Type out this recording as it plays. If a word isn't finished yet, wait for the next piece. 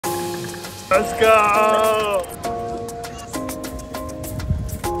Let's go!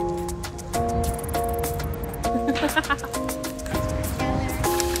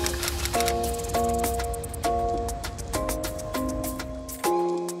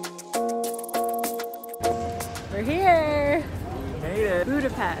 We're here! We made it.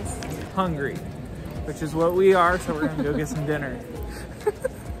 Budapest. Hungry, which is what we are, so we're gonna go get some dinner. You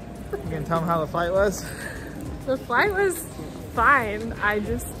gonna tell them how the flight was? The flight was fine. I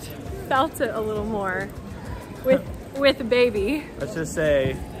just felt it a little more with the baby. Let's just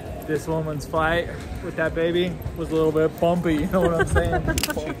say this woman's flight with that baby was a little bit bumpy, you know what I'm saying?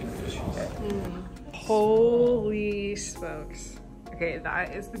 Holy smokes. Okay,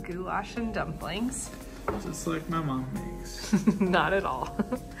 that is the goulash and dumplings. Just like my mom makes. Not at all.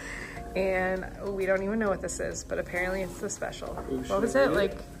 And we don't even know what this is, but apparently it's the special. What was it?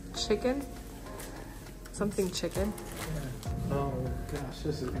 Like chicken? Something chicken. Yeah. Oh gosh,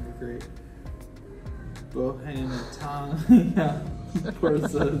 this is gonna be great. Bohemian tongue. Yeah.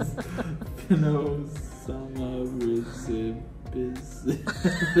 Versus Pinot Sama Recibis.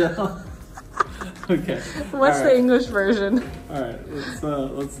 Okay. What's the English version? All right,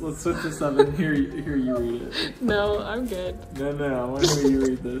 let's switch this up and hear you read it. No, I'm good. No, I want to hear you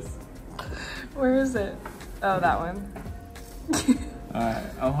read this. Where is it? Oh, that one. All right,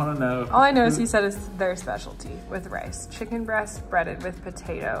 I want to know. All I know is he said it's their specialty with rice. Chicken breast breaded with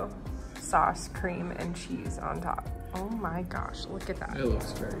potato, sauce, cream, and cheese on top. Oh my gosh, look at that. It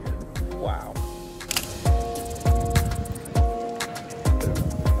looks very good. Wow.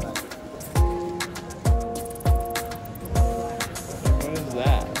 What is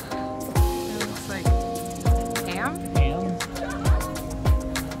that? It looks like ham? Ham?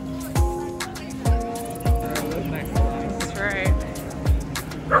 That's right.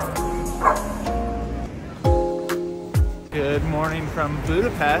 Good morning from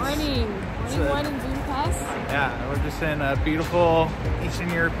Budapest. Morning one in Budapest. Yeah, we're just in a beautiful Eastern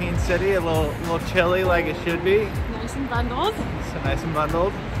European city, a little chilly like it should be. Nice and bundled. So nice and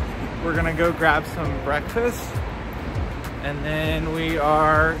bundled. We're gonna go grab some breakfast and then we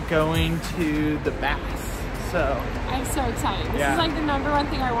are going to the baths. So I'm so excited. This yeah. is like the #1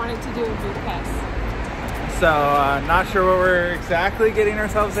 thing I wanted to do in Budapest. So not sure what we're exactly getting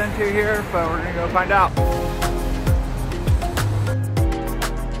ourselves into here, but we're gonna go find out.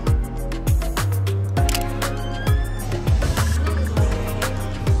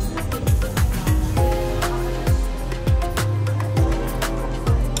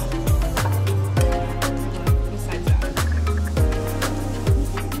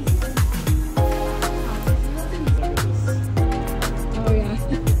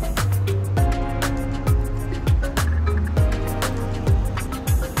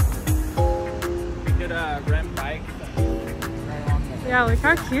 Yeah, look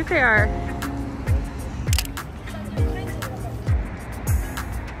how cute they are.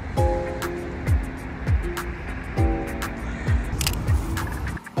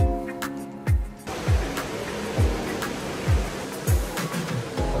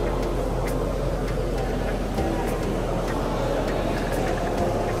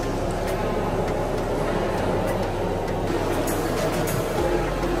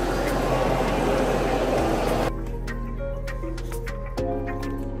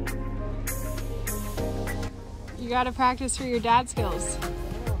 You gotta practice for your dad skills.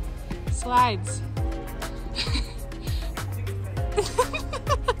 Slides.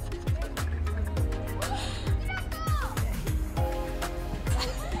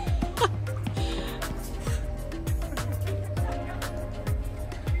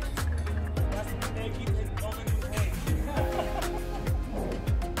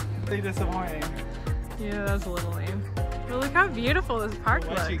 Pretty disappointing. Yeah, that's a little lame. But look how beautiful this park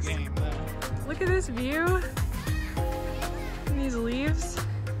looks. Game, Look at this view. And these leaves.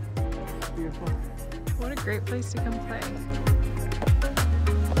 beautiful. What a great place to come play. Pretty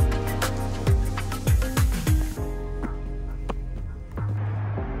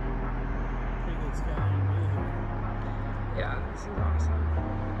good sky. Yeah, this is awesome.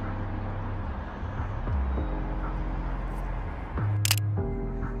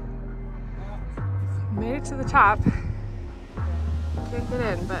 Made it to the top. Can't get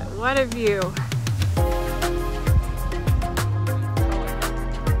in, but what a view.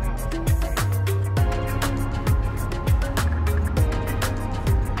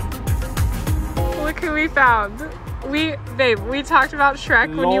 Look who we found. Babe, we talked about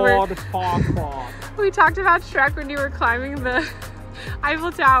Shrek when you were... We talked about Shrek when you were climbing the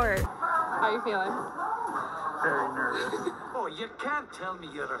Eiffel Tower. How are you feeling? Very nervous. Oh, you can't tell me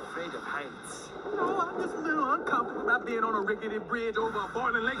you're afraid of heights. No, I'm just a little uncomfortable about being on a rickety bridge over a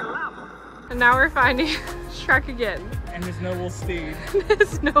boiling lake of lava. And now we're finding Shrek again. And his noble steed.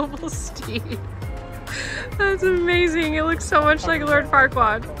 His noble steed. That's amazing. It looks so much like Lord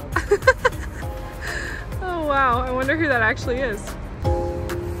Farquaad. Oh wow, I wonder who that actually is.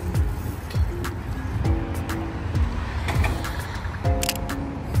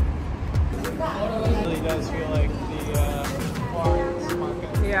 It really does feel like the farmers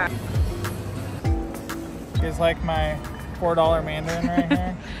market. Yeah. It's like my $4 mandarin right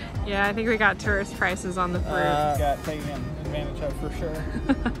here. Yeah, I think we got tourist prices on the fruit. Got taken advantage of for sure.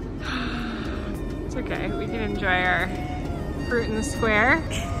 It's okay, we can enjoy our fruit in the square.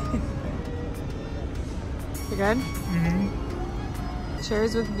 You good? Mm-hmm.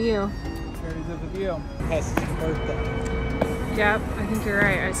 Cheers with view. Cheers with the view. His birthday. Yep, I think you're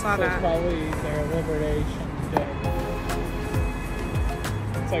right. I saw So that. it's probably their Liberation Day.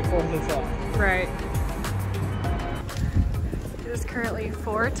 It's like 4th of July. Right. It is currently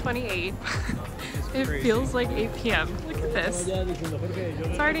 4:28. It feels like 8 p.m. Look at this.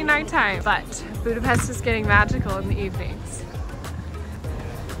 It's already nighttime, but Budapest is getting magical in the evenings.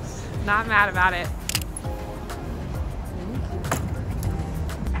 Not mad about it.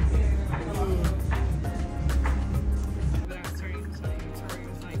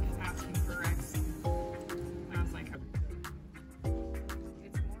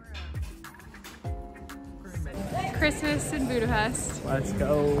 Christmas in Budapest. Let's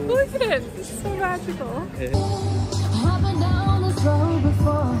go. Look at it. It's so magical.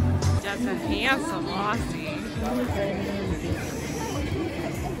 That's a handsome Aussie.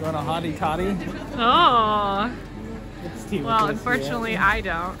 You want a hottie toddy? Oh. It's tea Well, with unfortunately, whiskey, I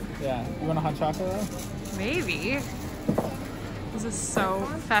don't. Yeah. You want a hot chocolate though? Maybe. This is so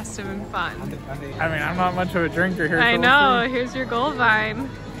festive and fun. I mean, I'm not much of a drinker here. I so know. we'll see. Here's your gold vine.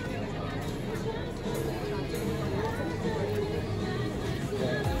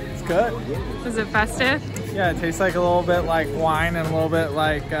 It's good. Is it festive? Yeah, it tastes like a little bit like wine and a little bit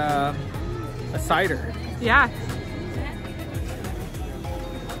like a cider. Yeah.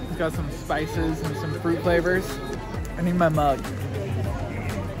 It's got some spices and some fruit flavors. I need my mug.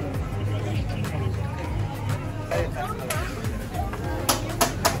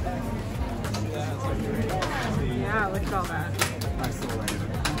 Yeah, look at all that.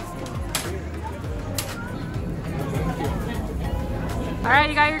 All right,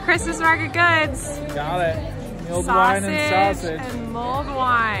 you got your Christmas market goods. Got it. Mulled wine and sausage. And mulled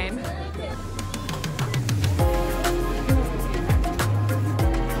wine.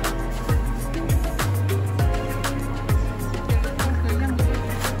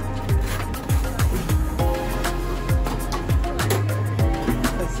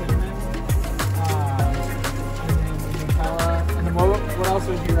 What else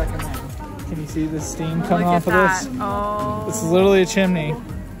would you recommend? Can you see the steam coming off of that. this? Oh. This is literally a chimney.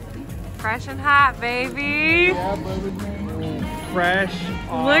 Fresh and hot, baby. Fresh.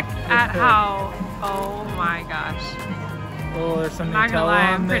 Look at how. Oh my gosh. Oh, there's some Not gonna Nutella lie,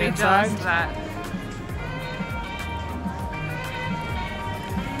 on I'm the pretty inside. jealous of that.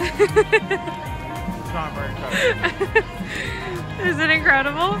 It's not very incredible. Is it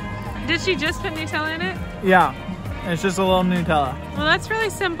incredible? Did she just put Nutella in it? Yeah, it's just a little Nutella. Well, that's really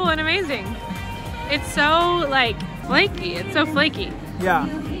simple and amazing. It's so like flaky. It's so flaky. Yeah.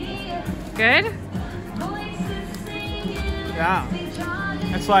 Good? Yeah.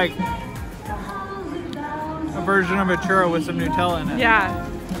 It's like a version of a churro with some Nutella in it. Yeah.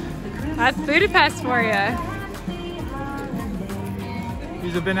 That's Budapest for you.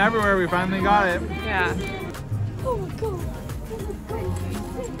 These have been everywhere. We finally got it. Yeah. Oh my god.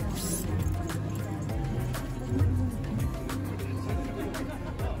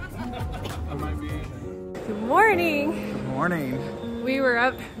 Good morning. Good morning. We were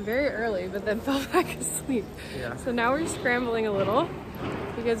up very early, but then fell back asleep. Yeah. So now we're scrambling a little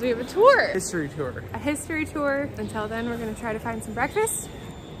because we have a tour. History tour. A history tour. Until then, we're gonna try to find some breakfast.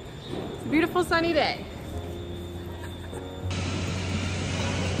 It's a beautiful sunny day.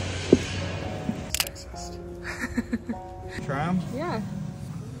 Sexist. Try them? Yeah.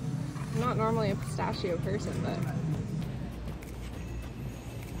 I'm not normally a pistachio person, but.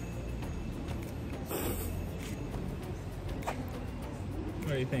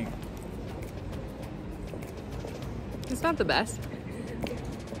 What do you think? It's not the best.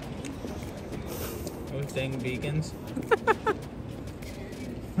 Are we saying vegans?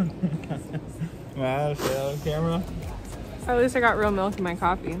 Wow, say that on camera? Or at least I got real milk in my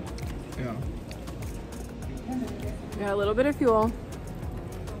coffee. Yeah. Got a little bit of fuel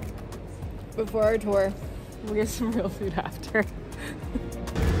before our tour. We'll get some real food after.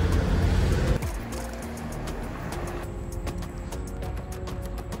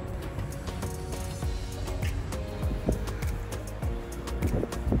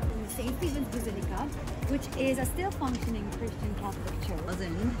 which is a still functioning Christian Catholic church.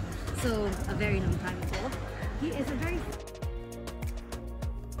 So a very long time ago. He is a very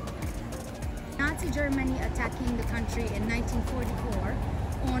Nazi Germany attacking the country in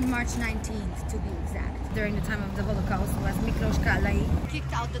 1944 on March 19th to be exact. During the time of the Holocaust was Miklos Kralai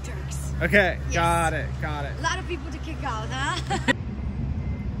kicked out the Turks. Okay, Yes. got it. A lot of people to kick out, huh?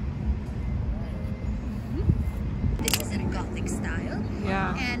 This is in a Gothic style.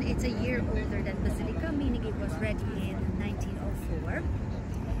 Yeah. And it's a year older than Basilica, meaning it was ready in 1904.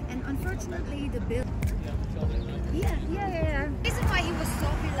 And unfortunately, the build. Yeah. The reason why he was so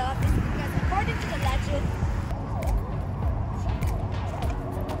beloved is because, according to the legend,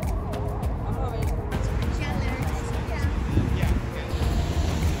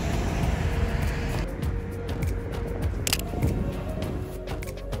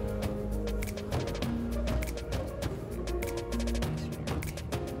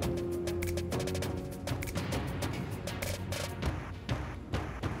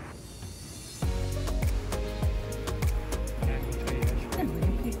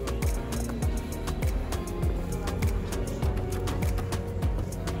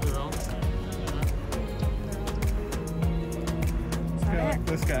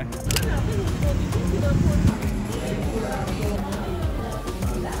 This guy.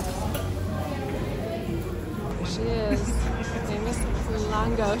 She is. Famous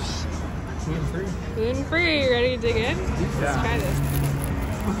langos. Gluten-free. Gluten free. Ready to dig in? Yeah. Let's try this.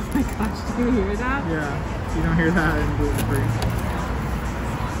 Oh my gosh, do you hear that? Yeah, you don't hear that in gluten-free.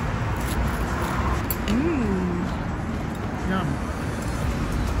 Mmm. Yum.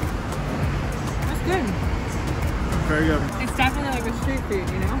 That's good. Very good. It's definitely like a street food,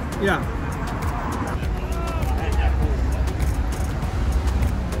 you know? Yeah.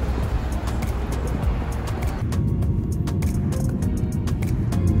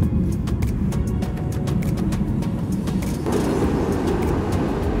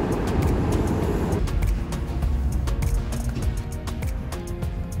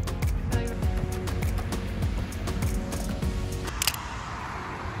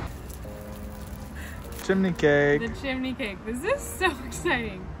 Chimney cake. The chimney cake. This is so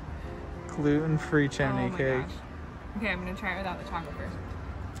exciting. Gluten-free Oh chimney my cake. gosh. Okay, I'm gonna try it without the chocolate first.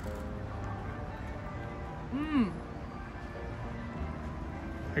 Mmm.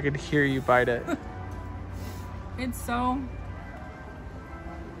 I could hear you bite it. It's so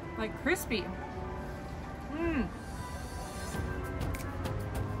like crispy. Mmm.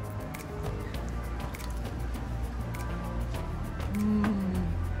 Mmm.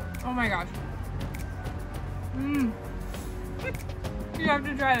 Oh my gosh. Mmm. You have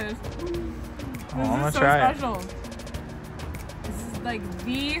to try this. This I'm gonna is so try it. special. This is like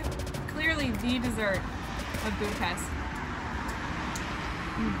clearly the dessert of Budapest.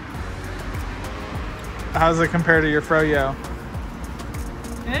 How does it compare to your froyo?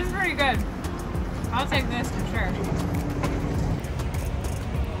 It is pretty good. I'll take this for sure.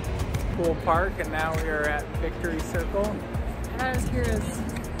 Pool Park, and now we are at Victory Circle. That is Heroes.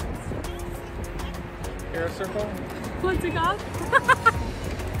 Hero Circle? What's it called?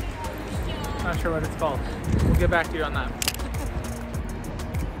 Not sure what it's called. We'll get back to you on that.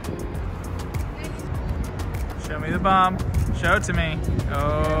 Show me the bump. Show it to me.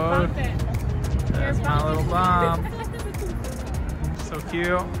 Oh, Bumped it. that's my little bump. So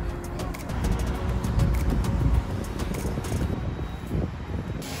cute.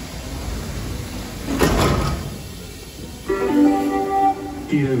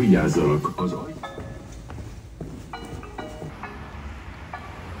 Kérem vigyázzanak az ajtó.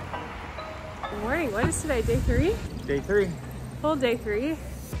 Good morning. What is today? Day 3? Day 3. Full day 3.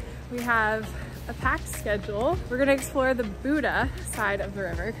 We have a packed schedule. We're gonna explore the Buda side of the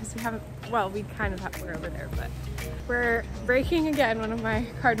river because we haven't, well, we kind of we're over there, but we're breaking again one of my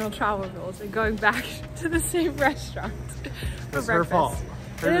cardinal travel rules and going back to the same restaurant for It's breakfast. her fault.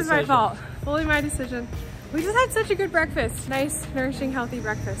 Her It is my decision. fault. Fully my decision. We just had such a good breakfast. Nice, nourishing, healthy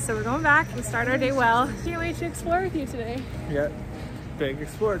breakfast. So we're going back. We'll start our day well. Can't wait to explore with you today. Yeah. Big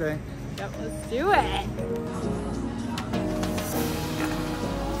explore day. Yep, let's do it.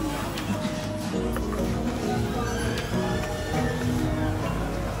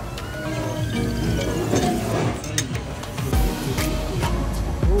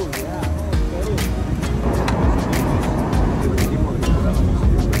 Oh yeah.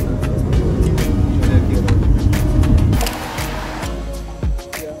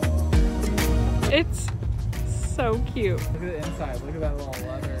 It's so cute. Look at the inside. Look at that little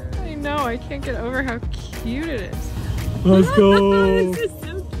leather. I know, I can't get over how cute it is. Let's go. This is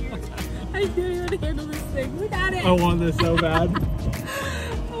so cute. I can't even handle this thing. Look at it. I want this so bad.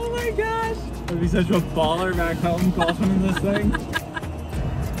 Oh my gosh. Look be such a baller back home golfing in this thing.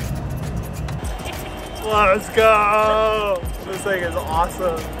 Let's go! This thing is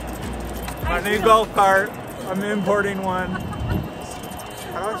awesome. My new golf cart. I'm importing one.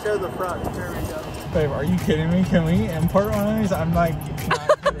 How do I show the front? There we go. Babe, are you kidding me? Can we import one of these? I'm like,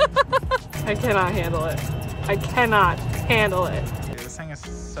 not kidding. I cannot handle it. I cannot handle it. Dude, this thing is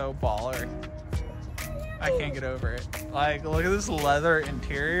so baller. I can't get over it. Like, look at this leather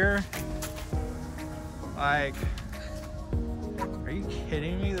interior. Like, are you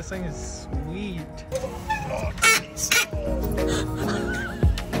kidding me? This thing is sweet.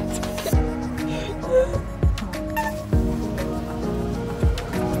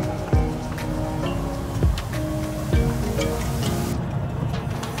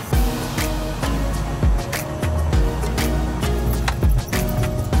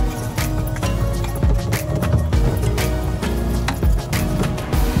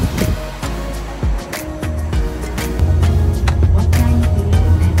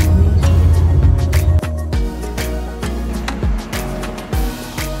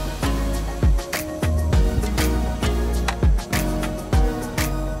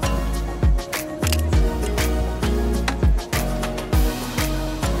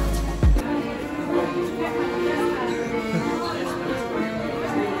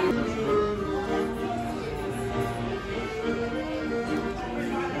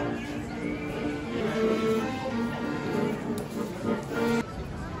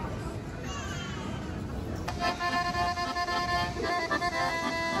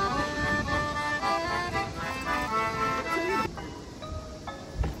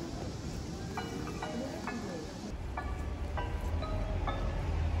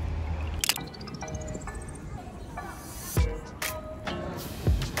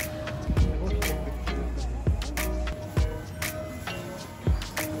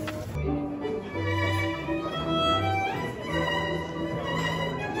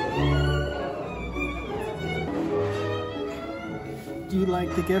 Do you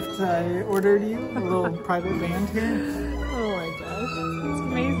like the gift I ordered you? A little private band here? Oh my gosh, it's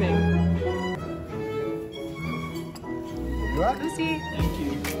amazing. What? Lucy. Thank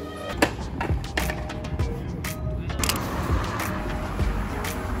you.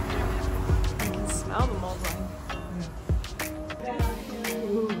 I can smell the mulled wine.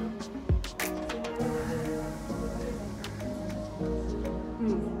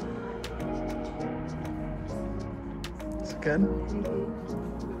 Is it good?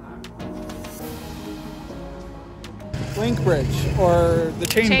 Link bridge or the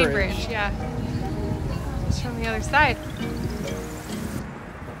chain bridge. Yeah. It's from the other side.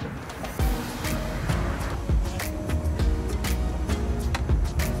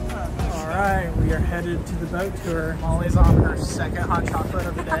 Alright, we are headed to the boat tour. Mollie's on her second hot chocolate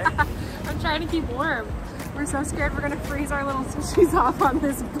of the day. I'm trying to keep warm. We're so scared we're gonna freeze our little tushies off on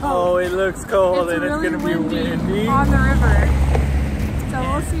this boat. Oh, it looks cold and really it's gonna be windy. on the river. So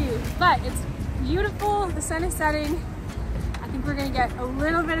we'll see. But it's beautiful, the sun is setting. I think we're gonna get a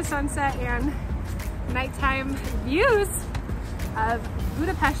little bit of sunset and nighttime views of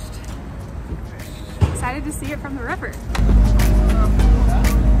Budapest. Excited to see it from the river.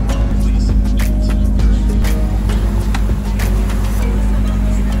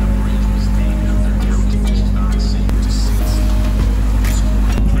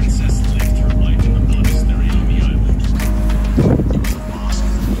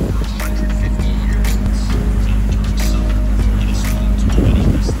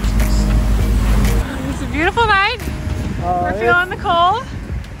 We're feeling the cold.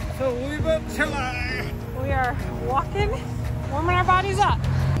 So We are walking, warming our bodies up.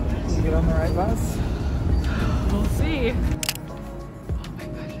 Did you get on the right bus? We'll see. Oh my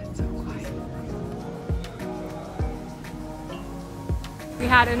gosh, it's so quiet. We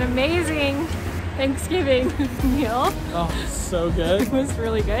had an amazing Thanksgiving meal. Oh, so good. It was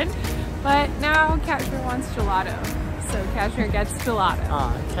really good. But now Cashmere wants gelato. So Cashmere gets gelato.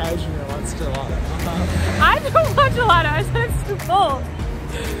 Ah, Cashmere wants gelato. I don't want gelato, I said it's too cold.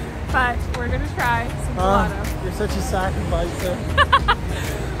 But we're gonna try some gelato. You're such a sacrificer.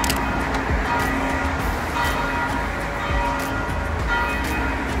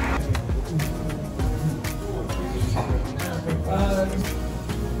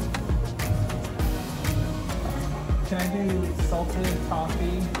 Can I do salted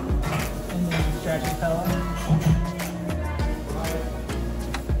coffee and then stracciatella?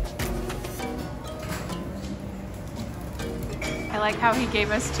 I like how he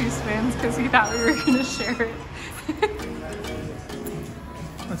gave us 2 spoons because he thought we were going to share it.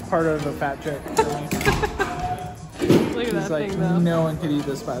 That's part of the fat joke. Look at that He's like, thing though. no one could eat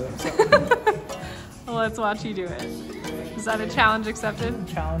this by themselves. let's watch you do it. Is that a challenge accepted?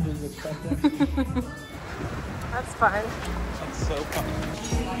 Challenge is accepted. That's fun. That's so fun.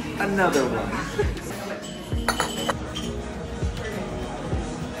 Another one.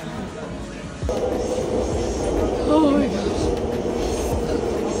 Oh my gosh.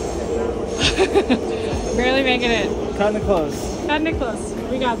 Barely making it. Cutting it close. Cutting it close.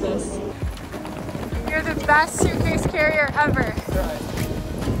 We got this. You're the best suitcase carrier ever. Right.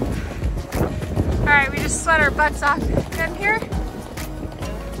 All right, we just sweat our butts off in here.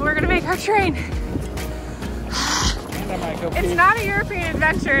 We're gonna make our train. It's not a European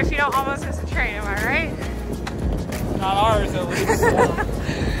adventure if you don't almost miss a train, am I right? Not ours, at least.